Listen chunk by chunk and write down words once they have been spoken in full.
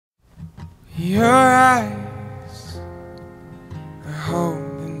Your eyes are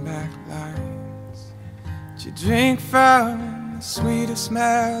holding back lines that you drink from the sweetest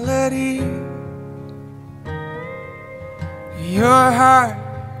melody. Your heart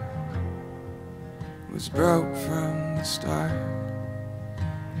was broke from the start.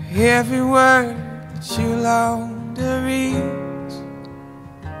 Every word that you longed to read.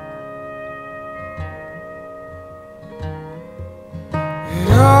 And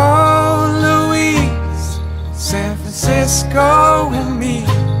oh, Louise San Francisco with me.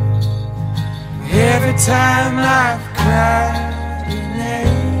 Every time I've cried your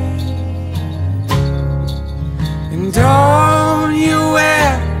name. And don't you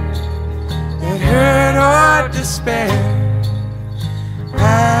wear that hurt or despair.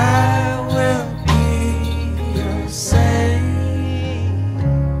 I will be your saint.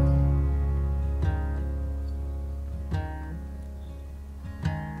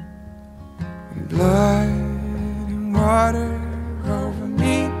 And blood and water over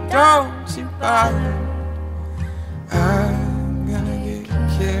me, don't you bother. I'm gonna get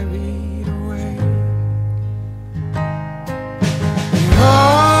carried away. And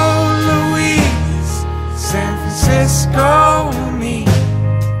oh, Louise San Francisco with me.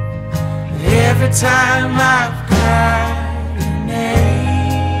 Every time I've cried your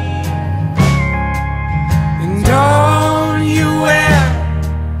name. And don't you wear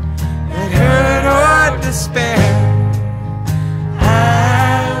that hurt or despair. I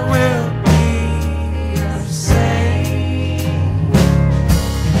will be your saint.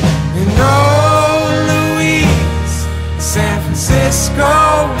 And oh, Louise San Francisco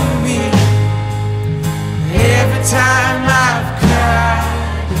with me. Every time I've cried.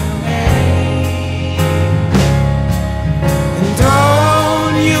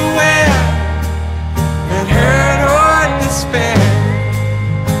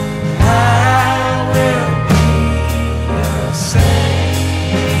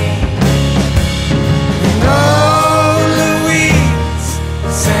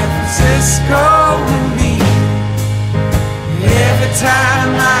 Go with me every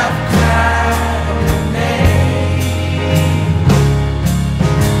time I've